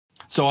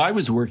So I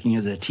was working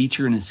as a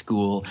teacher in a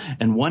school,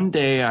 and one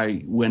day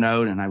I went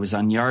out and I was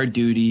on yard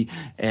duty,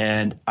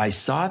 and I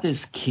saw this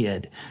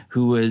kid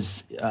who was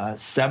a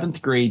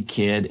 7th grade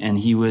kid, and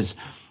he was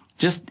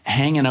just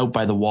hanging out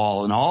by the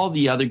wall, and all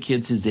the other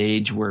kids his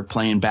age were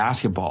playing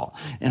basketball.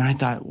 And I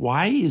thought,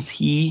 why is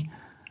he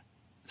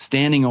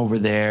standing over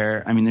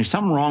there? I mean, there's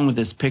something wrong with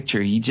this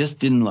picture. He just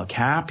didn't look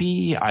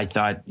happy. I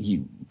thought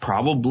he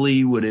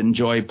probably would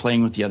enjoy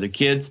playing with the other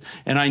kids.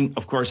 And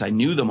of course, I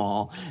knew them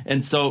all.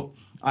 And so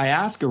I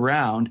asked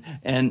around,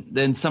 and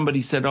then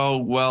somebody said, oh,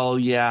 well,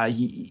 yeah,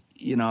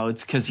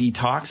 it's because he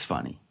talks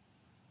funny.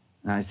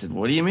 And I said,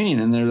 what do you mean?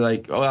 And they're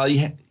like, oh, well,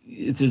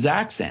 it's his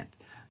accent.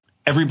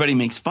 Everybody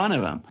makes fun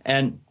of him.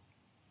 And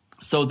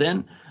so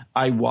then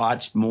I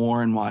watched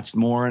more,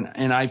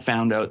 and I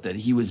found out that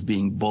he was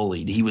being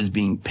bullied. He was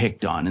being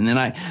picked on. And then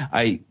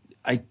I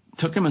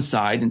took him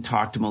aside and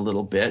talked to him a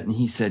little bit, and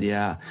he said,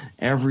 yeah,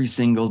 every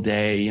single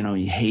day,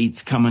 he hates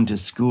coming to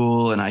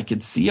school, and I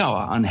could see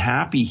how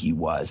unhappy he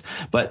was.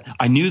 But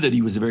I knew that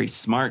he was a very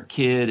smart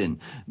kid and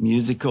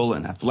musical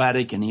and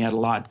athletic, and he had a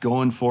lot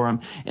going for him,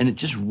 and it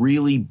just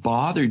really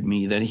bothered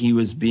me that he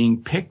was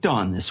being picked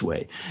on this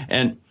way.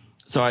 And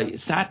so I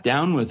sat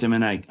down with him,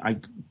 and I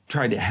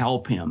tried to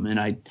help him, and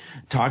I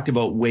talked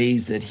about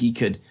ways that he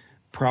could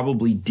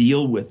probably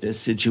deal with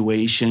this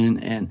situation.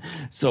 And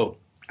so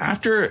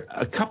after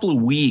a couple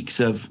of weeks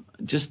of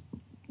just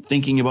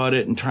thinking about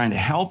it and trying to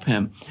help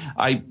him,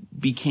 I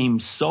became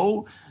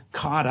so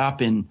caught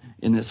up in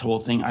this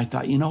whole thing. I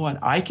thought, you know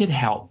what, I could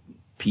help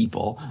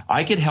people.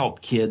 I could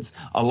help kids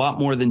a lot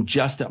more than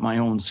just at my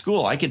own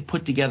school. I could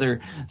put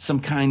together some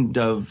kind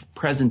of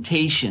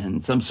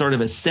presentation, some sort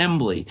of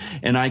assembly,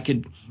 and I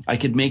could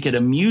make it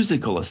a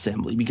musical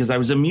assembly because I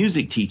was a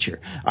music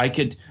teacher. I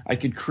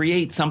could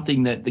create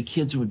something that the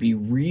kids would be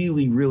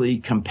really, really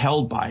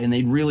compelled by, and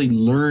they'd really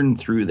learn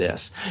through this.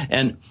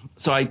 And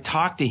so I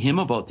talked to him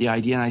about the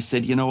idea, and I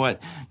said, you know what,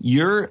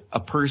 you're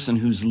a person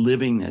who's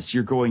living this.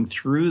 You're going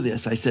through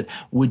this. I said,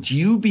 would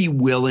you be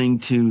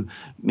willing to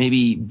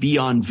maybe be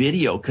on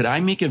video? Could I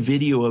make a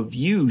video of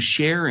you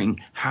sharing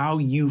how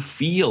you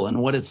feel and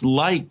what it's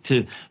like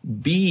to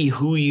be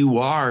who you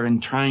are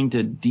and trying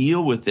to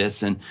deal with this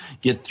and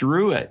get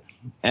through it,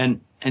 and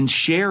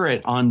share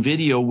it on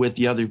video with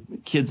the other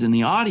kids in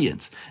the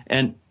audience?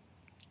 And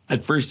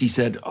at first he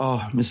said,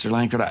 oh, Mr.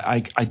 Langford,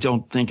 I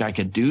don't think I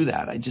could do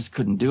that. I just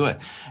couldn't do it.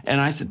 And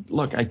I said,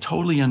 look, I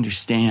totally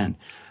understand.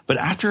 But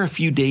after a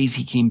few days,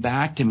 he came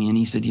back to me and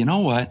he said, you know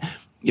what?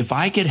 If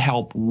I could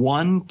help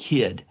one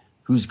kid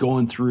who's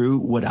going through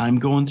what I'm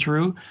going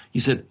through, he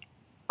said,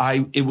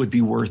 it would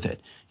be worth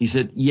it. He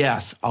said,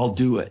 yes, I'll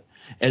do it.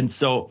 And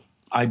so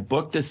I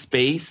booked a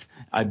space,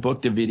 I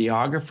booked a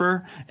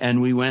videographer, and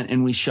we went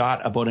and we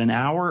shot about an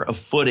hour of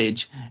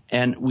footage,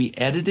 and we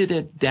edited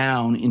it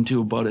down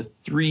into about a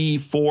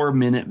 3-4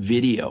 minute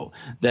video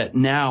that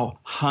now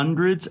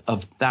hundreds of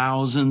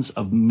thousands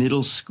of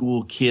middle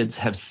school kids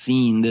have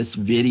seen this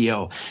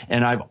video.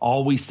 And I've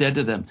always said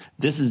to them,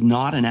 this is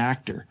not an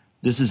actor.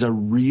 This is a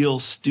real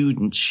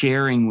student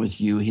sharing with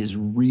you his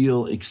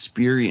real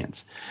experience.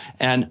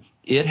 And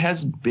it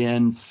has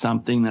been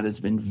something that has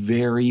been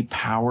very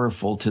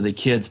powerful to the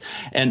kids.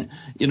 And,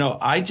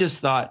 I just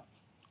thought,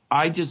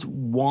 I just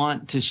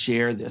want to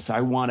share this.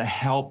 I want to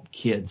help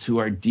kids who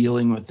are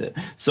dealing with it.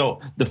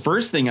 So the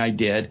first thing I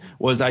did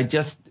was I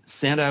just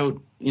sent out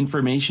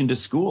information to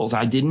schools.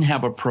 I didn't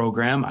have a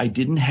program. I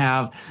didn't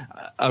have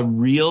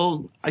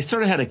I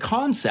sort of had a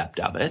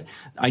concept of it.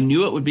 I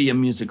knew it would be a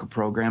musical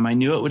program. I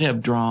knew it would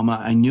have drama.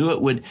 I knew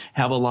it would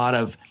have a lot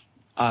of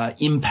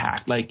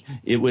impact. Like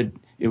it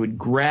would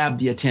grab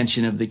the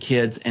attention of the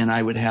kids, and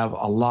I would have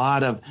a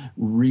lot of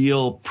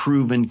real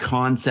proven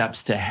concepts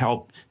to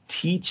help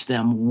teach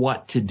them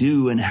what to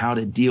do and how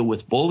to deal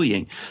with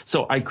bullying.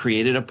 So I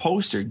created a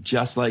poster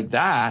just like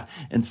that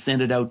and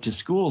sent it out to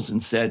schools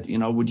and said,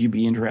 would you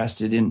be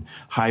interested in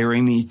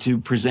hiring me to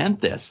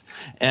present this?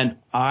 And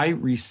I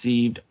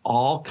received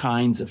all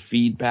kinds of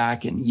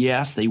feedback, and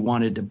yes, they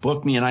wanted to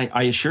book me. And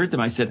I assured them,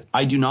 I said,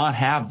 I do not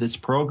have this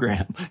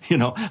program.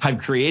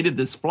 I've created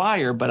this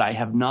flyer, but I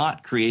have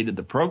not created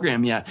the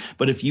program yet.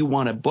 But if you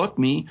want to book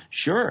me,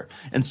 sure.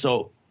 And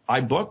so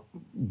I booked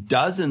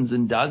dozens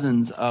and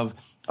dozens of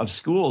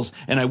schools,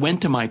 and I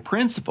went to my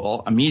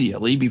principal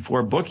immediately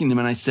before booking them,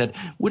 and I said,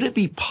 would it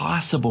be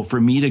possible for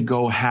me to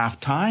go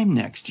half-time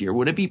next year?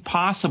 Would it be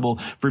possible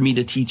for me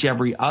to teach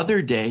every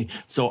other day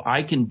so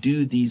I can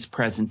do these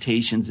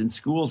presentations in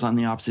schools on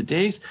the opposite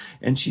days?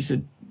 And she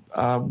said,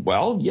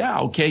 well, yeah,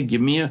 okay,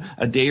 give me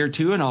a day or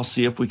two, and I'll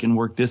see if we can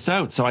work this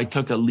out. So I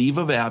took a leave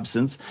of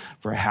absence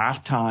for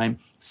half-time,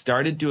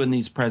 started doing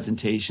these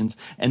presentations,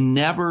 and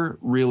never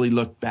really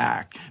looked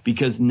back,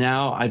 because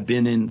now I've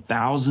been in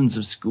thousands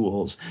of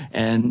schools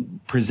and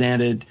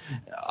presented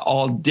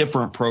all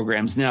different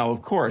programs. Now,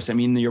 of course,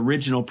 the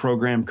original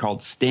program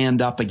called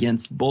Stand Up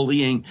Against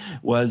Bullying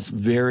was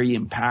very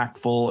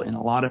impactful, and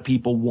a lot of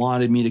people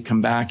wanted me to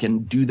come back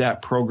and do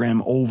that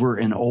program over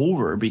and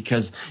over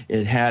because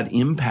it had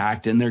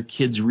impact and their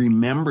kids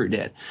remembered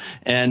it.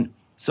 And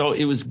So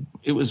it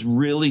was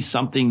really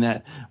something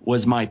that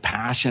was my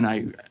passion.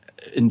 I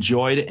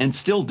enjoyed it and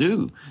still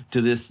do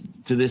to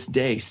this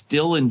day.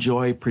 Still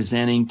enjoy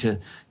presenting to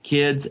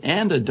kids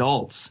and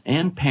adults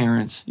and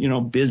parents,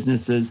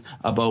 businesses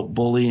about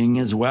bullying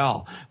as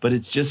well. But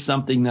it's just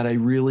something that I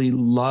really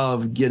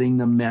love getting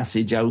the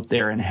message out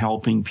there and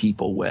helping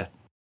people with.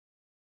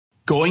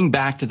 Going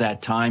back to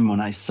that time when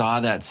I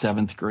saw that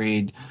 7th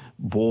grade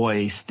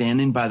boy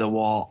standing by the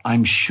wall,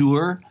 I'm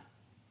sure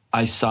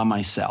I saw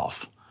myself.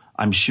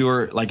 I'm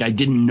sure, I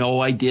didn't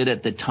know I did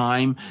at the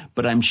time,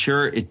 but I'm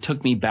sure it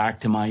took me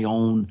back to my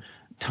own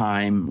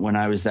time when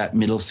I was that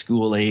middle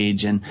school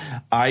age. And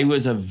I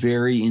was a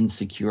very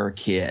insecure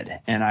kid,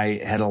 and I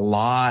had a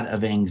lot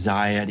of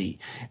anxiety.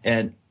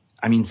 And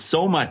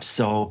so much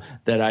so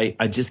that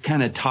I just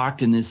kind of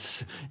talked in this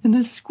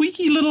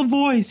squeaky little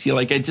voice.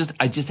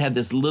 I just had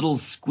this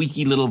little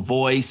squeaky little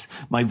voice.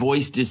 My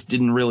voice just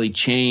didn't really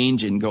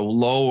change and go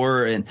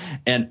lower. And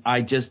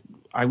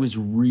I was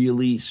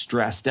really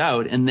stressed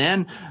out. And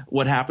then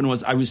what happened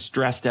was I was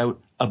stressed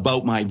out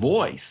about my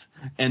voice,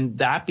 and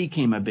that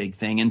became a big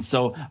thing. And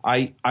so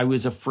I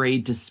was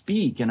afraid to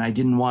speak, and I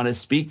didn't want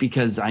to speak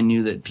because I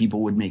knew that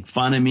people would make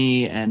fun of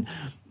me. And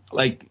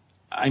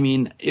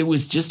it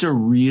was just a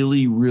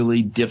really,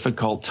 really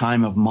difficult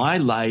time of my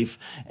life.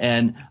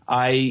 And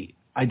I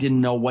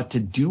didn't know what to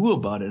do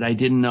about it. I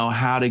didn't know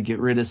how to get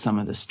rid of some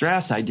of the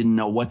stress. I didn't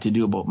know what to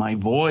do about my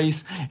voice.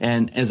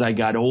 And as I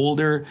got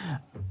older,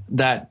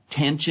 that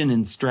tension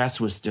and stress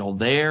was still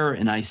there,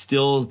 and I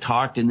still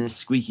talked in this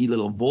squeaky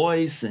little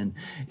voice. And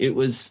it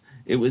was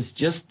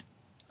just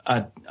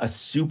a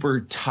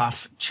super tough,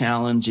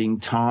 challenging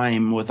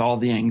time with all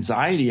the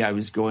anxiety I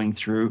was going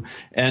through.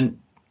 And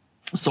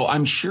so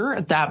I'm sure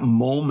at that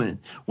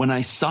moment when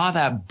I saw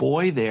that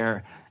boy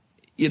there,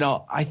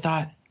 I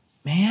thought,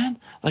 man,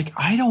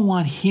 I don't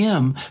want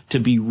him to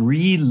be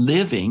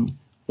reliving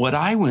what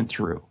I went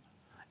through.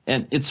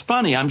 And it's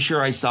funny, I'm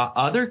sure I saw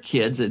other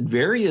kids at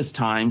various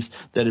times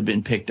that had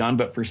been picked on,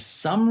 but for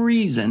some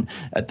reason,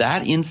 at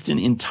that instant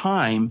in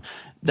time,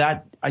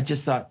 that I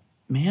just thought,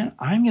 man,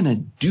 I'm going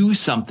to do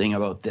something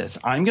about this.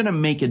 I'm going to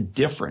make a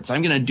difference.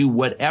 I'm going to do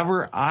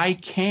whatever I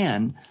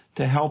can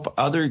to help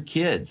other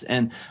kids.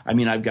 And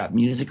I've got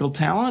musical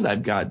talent.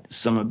 I've got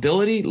some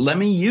ability. Let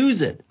me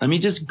use it. Let me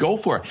just go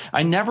for it.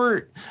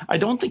 I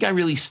don't think I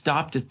really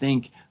stopped to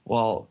think,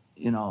 well,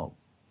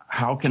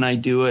 how can I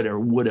do it, or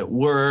would it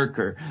work?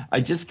 Or I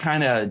just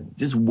kind of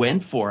just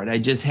went for it. I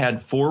just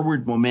had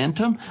forward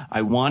momentum.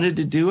 I wanted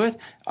to do it.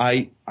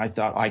 I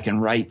thought I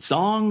can write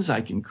songs. I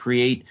can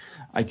create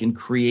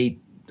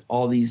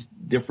all these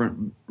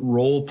different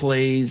role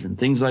plays and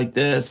things like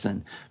this.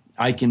 And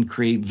I can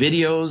create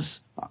videos.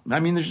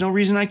 There's no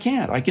reason I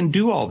can't. I can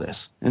do all this.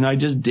 And I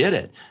just did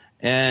it.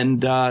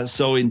 And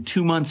so in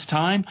 2 months'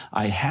 time,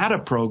 I had a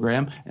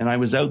program, and I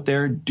was out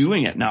there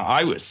doing it. Now,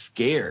 I was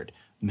scared.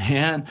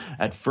 Man,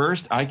 at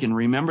first, I can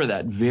remember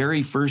that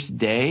very first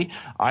day,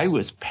 I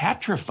was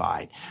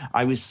petrified.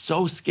 I was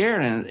so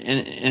scared, and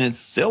it's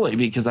silly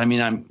because,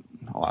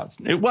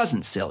 it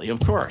wasn't silly, of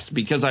course,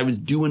 because I was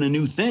doing a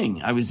new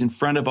thing. I was in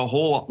front of a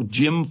whole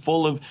gym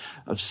full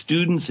of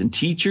students and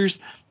teachers,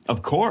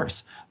 of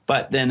course.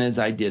 But then as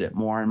I did it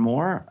more and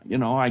more,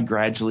 I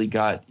gradually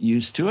got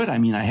used to it.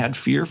 I had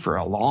fear for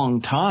a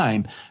long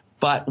time.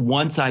 But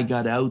once I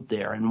got out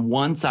there, and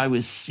once I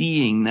was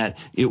seeing that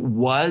it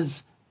was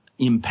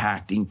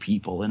impacting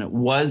people, and it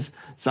was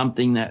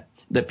something that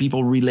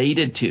people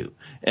related to,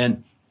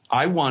 and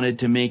I wanted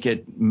to make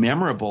it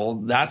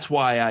memorable. That's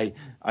why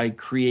I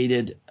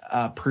created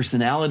a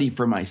personality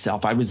for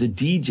myself. I was a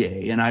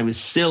DJ, and I was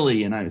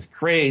silly, and I was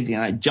crazy,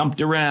 and I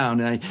jumped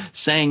around, and I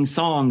sang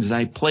songs, and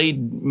I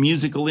played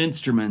musical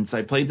instruments.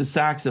 I played the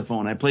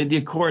saxophone. I played the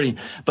accordion.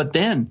 But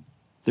then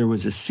there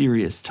was a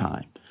serious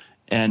time,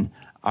 and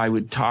I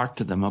would talk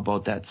to them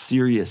about that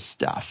serious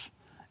stuff.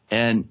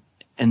 And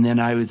then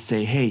I would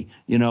say, hey,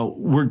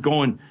 we're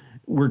going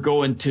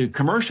to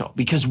commercial,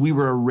 because we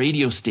were a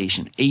radio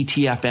station,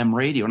 ATFM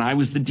radio, and I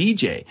was the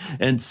DJ.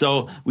 And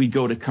so we'd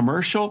go to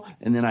commercial,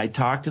 and then I'd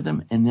talk to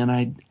them, and then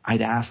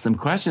I'd ask them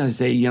questions. I'd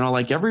say,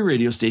 like every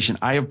radio station,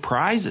 I have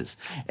prizes,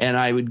 and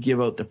I would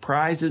give out the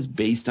prizes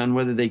based on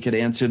whether they could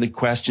answer the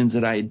questions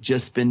that I had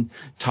just been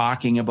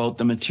talking about,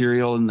 the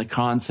material and the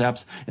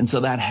concepts. And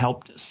so that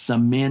helped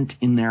cement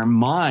in their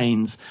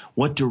minds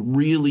what to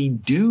really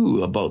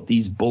do about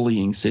these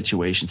bullying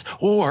situations,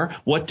 or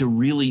what to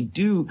really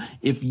do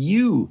if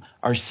you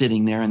are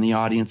sitting there in the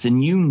audience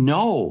and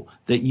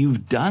that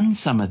you've done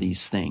some of these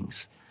things.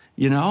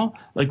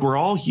 We're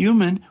all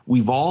human.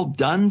 We've all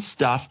done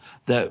stuff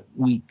that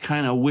we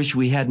kind of wish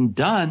we hadn't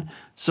done.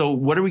 So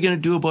what are we going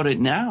to do about it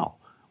now?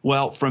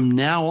 Well, from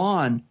now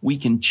on, we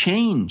can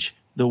change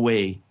the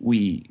way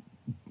we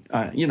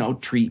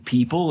treat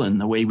people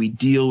and the way we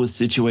deal with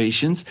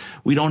situations.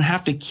 We don't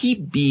have to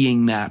keep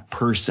being that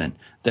person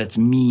that's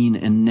mean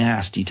and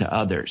nasty to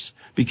others,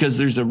 because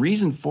there's a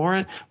reason for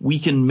it.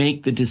 We can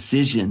make the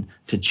decision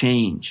to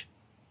change.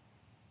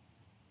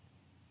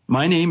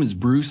 My name is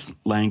Bruce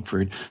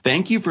Langford.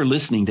 Thank you for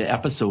listening to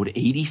episode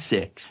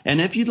 86. And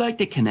if you'd like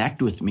to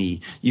connect with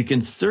me, you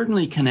can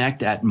certainly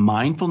connect at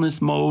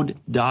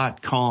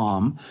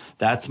mindfulnessmode.com.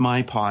 That's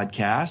my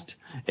podcast.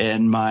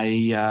 And my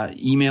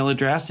email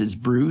address is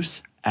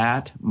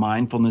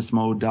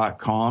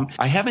bruce@mindfulnessmode.com.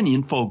 I have an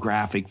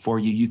infographic for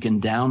you you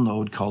can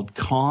download called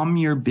Calm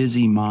Your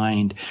Busy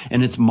Mind.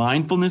 And it's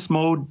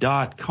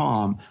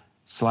mindfulnessmode.com/calm,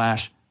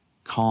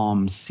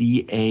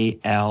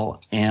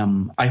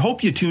 CALM. I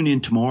hope you tune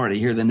in tomorrow to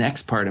hear the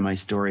next part of my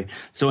story.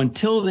 So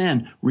until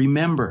then,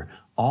 remember,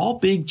 all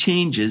big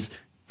changes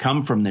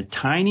come from the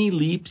tiny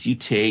leaps you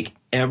take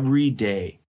every day.